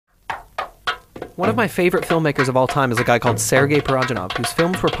One of my favorite filmmakers of all time is a guy called Sergei Parajanov, whose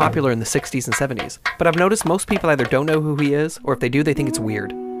films were popular in the 60s and 70s, but I've noticed most people either don't know who he is, or if they do, they think it's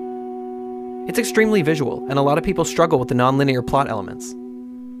weird. It's extremely visual, and a lot of people struggle with the non-linear plot elements.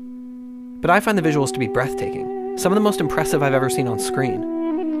 But I find the visuals to be breathtaking, some of the most impressive I've ever seen on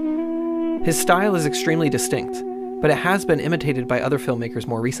screen. His style is extremely distinct, but it has been imitated by other filmmakers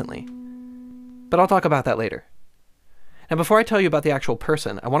more recently. But I'll talk about that later. Now, before I tell you about the actual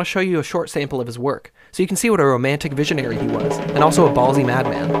person, I want to show you a short sample of his work, so you can see what a romantic visionary he was, and also a ballsy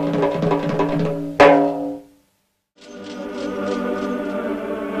madman.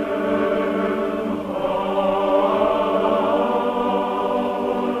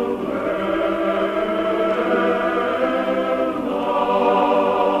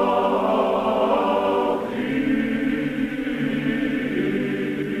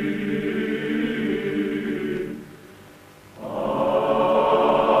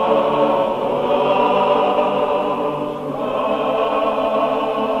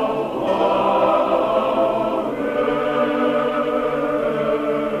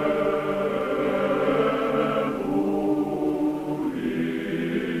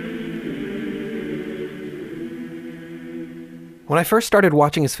 When I first started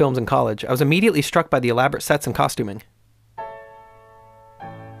watching his films in college, I was immediately struck by the elaborate sets and costuming.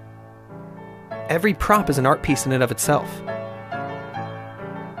 Every prop is an art piece in and of itself.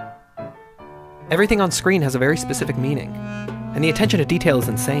 Everything on screen has a very specific meaning, and the attention to detail is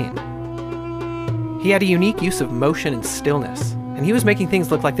insane. He had a unique use of motion and stillness, and he was making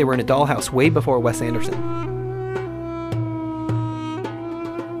things look like they were in a dollhouse way before Wes Anderson.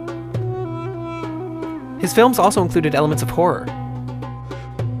 His films also included elements of horror.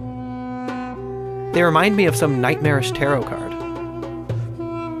 They remind me of some nightmarish tarot card.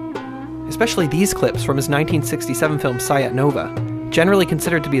 Especially these clips from his 1967 film Sayat Nova, generally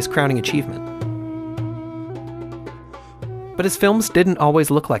considered to be his crowning achievement. But his films didn't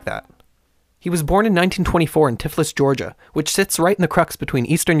always look like that. He was born in 1924 in Tiflis, Georgia, which sits right in the crux between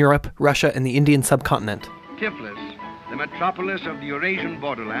Eastern Europe, Russia, and the Indian subcontinent. Tiflis, the metropolis of the Eurasian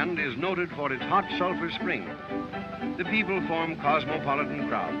borderland, is noted for its hot sulfur spring. The people form cosmopolitan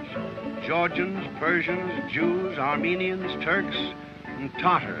crowds. Georgians, Persians, Jews, Armenians, Turks, and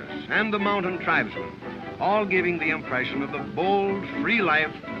Tatars, and the mountain tribesmen, all giving the impression of the bold, free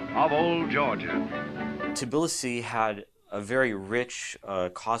life of old Georgia. Tbilisi had a very rich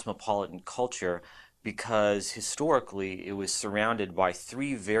cosmopolitan culture because historically it was surrounded by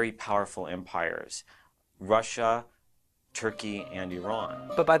three very powerful empires: Russia, Turkey, and Iran.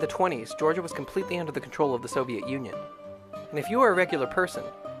 But by the 20s, Georgia was completely under the control of the Soviet Union. And if you were a regular person,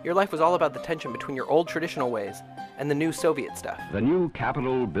 your life was all about the tension between your old traditional ways and the new Soviet stuff. The new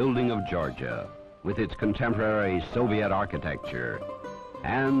Capitol building of Georgia, with its contemporary Soviet architecture,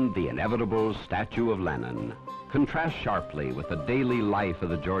 and the inevitable statue of Lenin, contrast sharply with the daily life of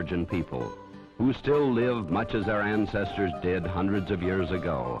the Georgian people, who still live much as their ancestors did hundreds of years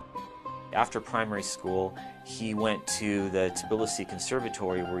ago. After primary school, he went to the Tbilisi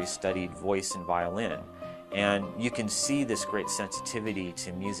Conservatory where he studied voice and violin. And you can see this great sensitivity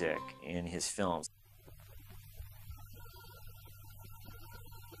to music in his films.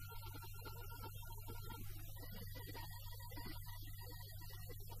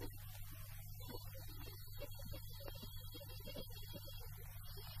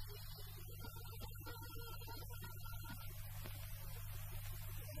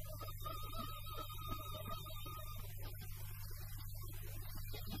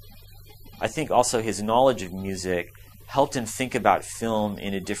 I think also his knowledge of music helped him think about film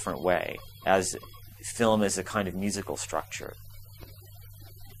in a different way, as film as a kind of musical structure.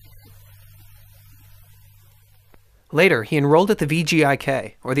 Later, he enrolled at the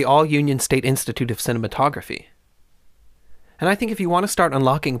VGIK, or the All-Union State Institute of Cinematography. And I think if you want to start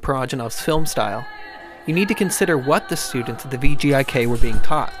unlocking Parajanov's film style, you need to consider what the students at the VGIK were being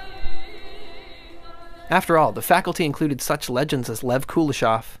taught. After all, the faculty included such legends as Lev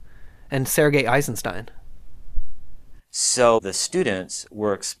Kuleshov and Sergei Eisenstein. So the students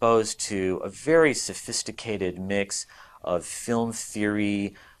were exposed to a very sophisticated mix of film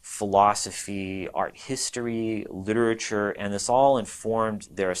theory, philosophy, art history, literature, and this all informed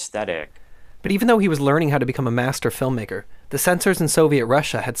their aesthetic. But even though he was learning how to become a master filmmaker, the censors in Soviet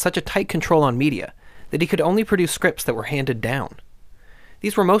Russia had such a tight control on media that he could only produce scripts that were handed down.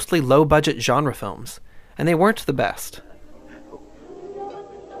 These were mostly low-budget genre films, and they weren't the best.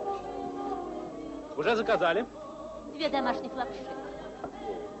 Уже заказали. 2 домашних лапши.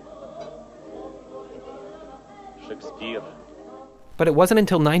 Шекспир. But it wasn't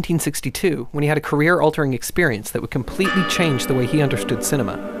until 1962 when he had a career-altering experience that would completely change the way he understood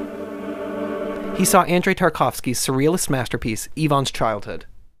cinema. He saw Andrei Tarkovsky's surrealist masterpiece, Ivan's Childhood.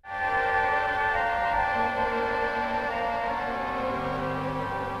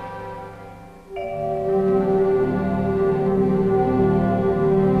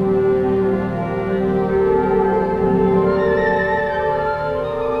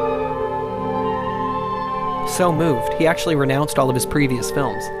 So moved, he actually renounced all of his previous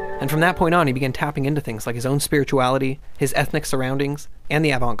films, and from that point on he began tapping into things like his own spirituality, his ethnic surroundings, and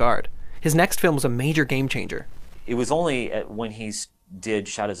the avant-garde. His next film was a major game changer. It was only when he did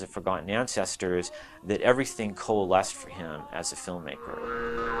Shadows of Forgotten Ancestors that everything coalesced for him as a filmmaker.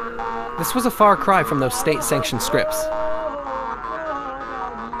 This was a far cry from those state-sanctioned scripts.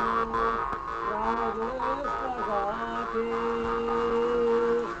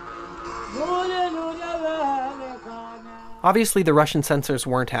 Obviously, the Russian censors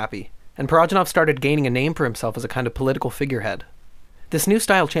weren't happy, and Parajanov started gaining a name for himself as a kind of political figurehead. This new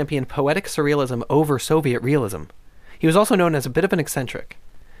style championed poetic surrealism over Soviet realism. He was also known as a bit of an eccentric.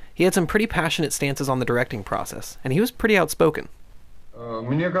 He had some pretty passionate stances on the directing process, and he was pretty outspoken.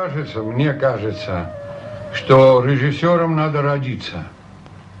 Мне кажется, что режиссером надо родиться.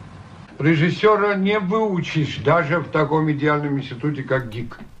 Режиссера не выучишь даже в таком идеальном институте, как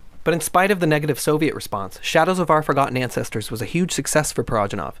ГИК. But in spite of the negative Soviet response, Shadows of Our Forgotten Ancestors was a huge success for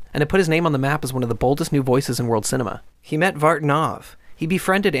Parajanov, and it put his name on the map as one of the boldest new voices in world cinema. He met Vartanov, he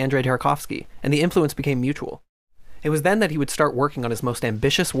befriended Andrei Tarkovsky, and the influence became mutual. It was then that he would start working on his most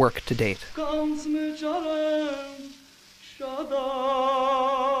ambitious work to date.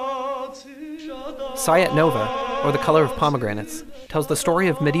 Sayat Nova, or The Color of Pomegranates, tells the story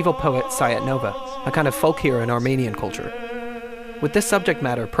of medieval poet Sayat Nova, a kind of folk hero in Armenian culture. With this subject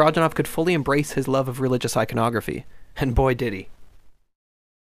matter, Parajanov could fully embrace his love of religious iconography, and boy did he.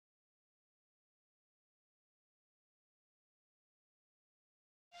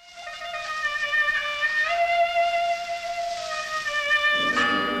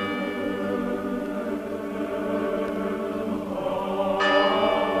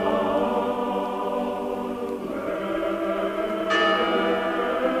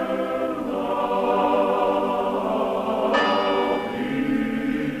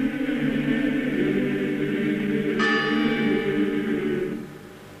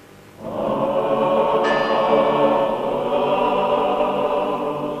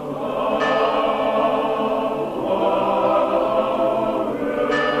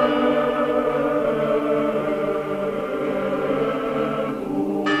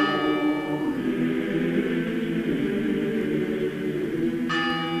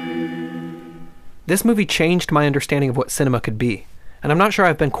 This movie changed my understanding of what cinema could be, and I'm not sure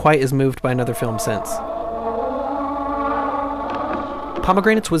I've been quite as moved by another film since.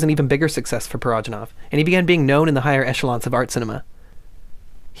 Pomegranates was an even bigger success for Parajanov, and he began being known in the higher echelons of art cinema.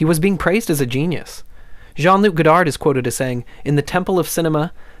 He was being praised as a genius. Jean-Luc Godard is quoted as saying, "In the temple of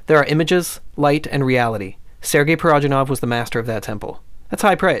cinema, there are images, light, and reality. Sergei Parajanov was the master of that temple." That's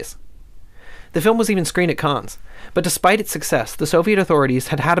high praise. The film was even screened at Cannes, but despite its success, the Soviet authorities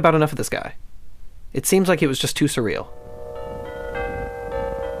had had about enough of this guy. It seems like it was just too surreal.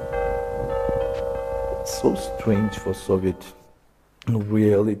 It's so strange for Soviet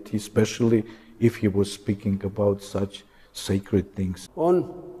reality, especially if he was speaking about such sacred things.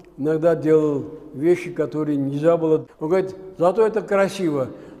 Он иногда делал вещи, которые нельзя было. Он говорит, зато это красиво.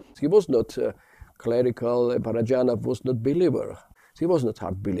 He was not clerical. Parajanov was not believer. He was not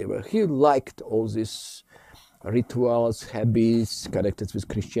hard believer. He liked all these rituals, habits connected with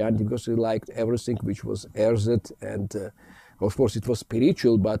Christianity because he liked everything which was earthed, and of course it was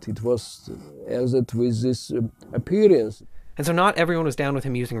spiritual, but it was earthed with this appearance. And so not everyone was down with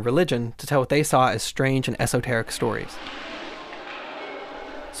him using religion to tell what they saw as strange and esoteric stories.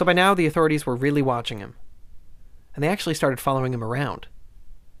 So by now the authorities were really watching him, and they actually started following him around.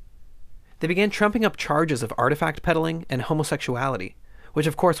 They began trumping up charges of artifact peddling and homosexuality, which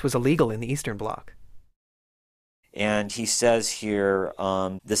of course was illegal in the Eastern Bloc. And he says here,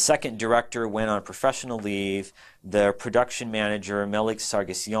 the second director went on professional leave. The production manager, Melik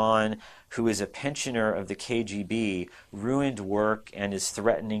Sargsyan, who is a pensioner of the KGB, ruined work and is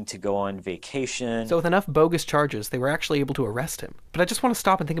threatening to go on vacation. So with enough bogus charges, they were actually able to arrest him. But I just want to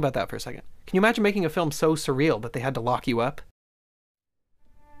stop and think about that for a second. Can you imagine making a film so surreal that they had to lock you up?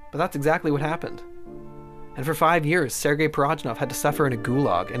 But that's exactly what happened. And for 5 years, Sergei Parajanov had to suffer in a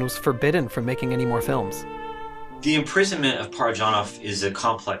gulag and was forbidden from making any more films. The imprisonment of Parajanov is a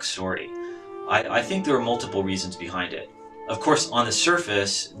complex story. I think there are multiple reasons behind it. Of course, on the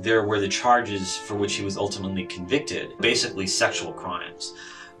surface, there were the charges for which he was ultimately convicted, basically sexual crimes.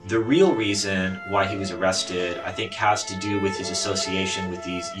 The real reason why he was arrested, I think, has to do with his association with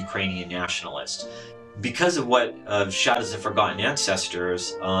these Ukrainian nationalists. Because of what Shadows of Forgotten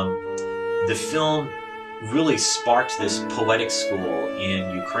Ancestors, the film really sparked this poetic school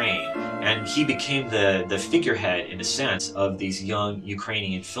in Ukraine, and he became the figurehead, in a sense, of these young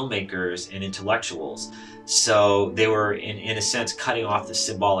Ukrainian filmmakers and intellectuals. So they were, in a sense, cutting off the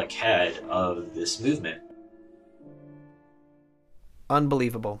symbolic head of this movement.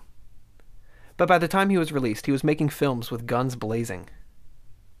 Unbelievable. But by the time he was released, he was making films with guns blazing.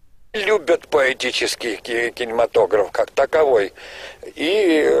 Любят поэтический кинематограф как таковой.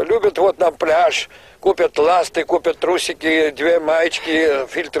 И любят вот на пляж, купят ласты, купят трусики, 2 маечки,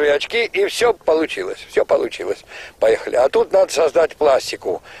 фильтры, очки, и все получилось, поехали. А тут надо создать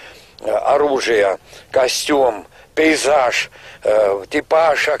пластику, оружие, костюм, пейзаж,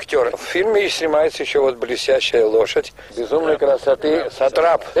 типаж актера. В фильме снимается еще вот блестящая лошадь, безумной красоты,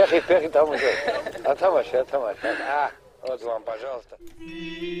 сатрап. Пехи там идет. Атамаш. Вот вам, пожалуйста.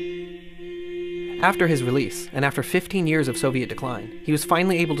 After his release, and after 15 years of Soviet decline, he was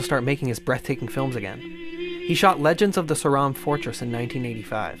finally able to start making his breathtaking films again. He shot Legends of the Saram Fortress in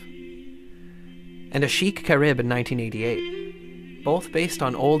 1985, and A Sheikh Carib in 1988, both based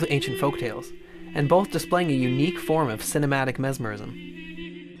on old ancient folktales, and both displaying a unique form of cinematic mesmerism.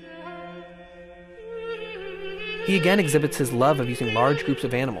 He again exhibits his love of using large groups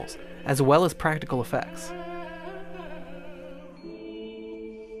of animals, as well as practical effects.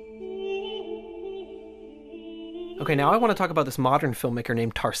 Okay, now I want to talk about this modern filmmaker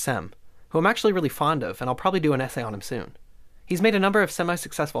named Tarsem, who I'm actually really fond of, and I'll probably do an essay on him soon. He's made a number of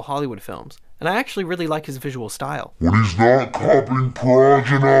semi-successful Hollywood films, and I actually really like his visual style. When he's not copying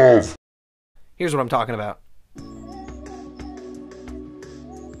Parajanov! Here's what I'm talking about.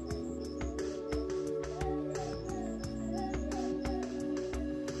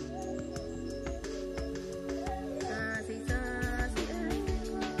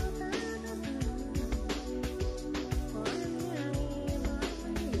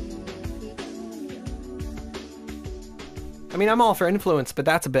 I mean, I'm all for influence, but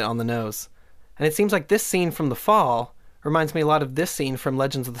that's a bit on the nose. And it seems like this scene from The Fall reminds me a lot of this scene from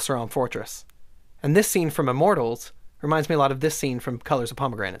Legends of the Saram Fortress. And this scene from Immortals reminds me a lot of this scene from Colors of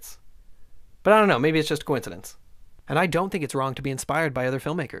Pomegranates. But I don't know, maybe it's just a coincidence. And I don't think it's wrong to be inspired by other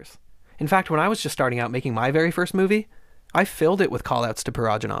filmmakers. In fact, when I was just starting out making my very first movie, I filled it with call-outs to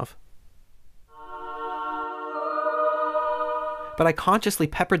Parajanov. But I consciously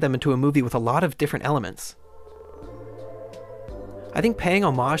peppered them into a movie with a lot of different elements. I think paying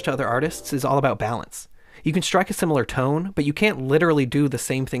homage to other artists is all about balance. You can strike a similar tone, but you can't literally do the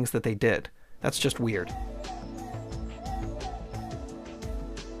same things that they did. That's just weird.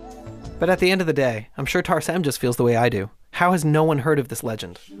 But at the end of the day, I'm sure Tarsem just feels the way I do. How has no one heard of this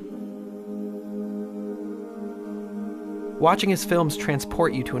legend? Watching his films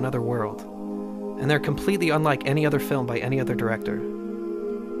transport you to another world, and they're completely unlike any other film by any other director.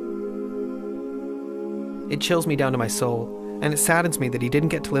 It chills me down to my soul, and it saddens me that he didn't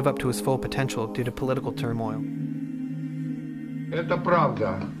get to live up to his full potential due to political turmoil. Это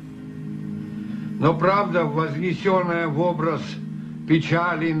правда. Но правда, вознесенная в образ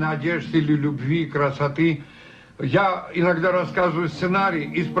печали, надежды или любви, красоты. Я иногда рассказываю сценарий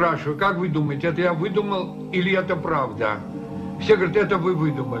и спрашиваю, как вы думаете, это я выдумал или это правда? Все говорят, это вы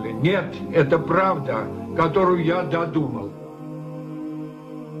выдумали. Нет, это правда, которую я додумал.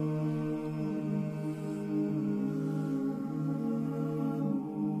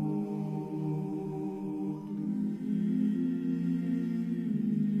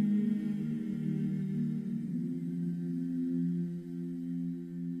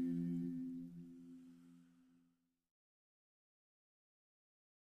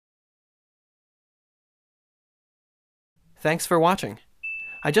 Thanks for watching.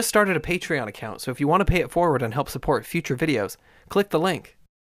 I just started a Patreon account, so if you want to pay it forward and help support future videos, click the link.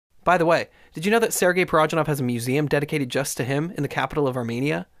 By the way, did you know that Sergei Parajanov has a museum dedicated just to him in the capital of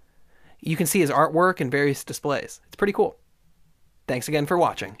Armenia? You can see his artwork and various displays. It's pretty cool. Thanks again for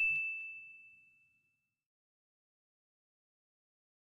watching.